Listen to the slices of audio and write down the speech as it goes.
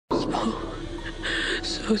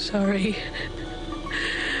so sorry.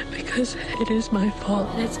 Because it is my fault.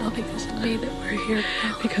 And it's all because of me that we're here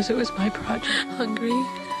now. Because it was my project. Hungry,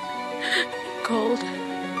 cold,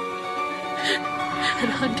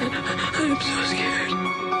 and hunted. I'm so scared.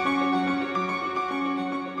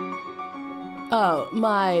 Oh,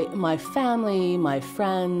 my family, my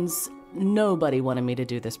friends, nobody wanted me to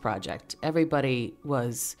do this project. Everybody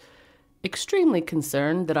was extremely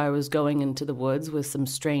concerned that I was going into the woods with some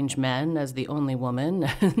strange men as the only woman.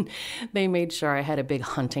 They made sure I had a big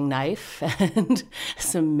hunting knife and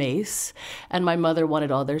some mace. And my mother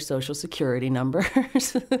wanted all their social security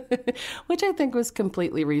numbers, which I think was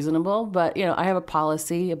completely reasonable. But, you know, I have a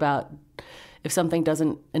policy about if something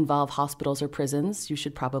doesn't involve hospitals or prisons, you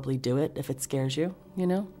should probably do it if it scares you, you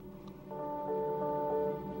know?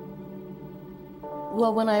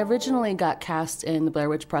 Well, when I originally got cast in the Blair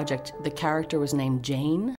Witch Project, the character was named Jane.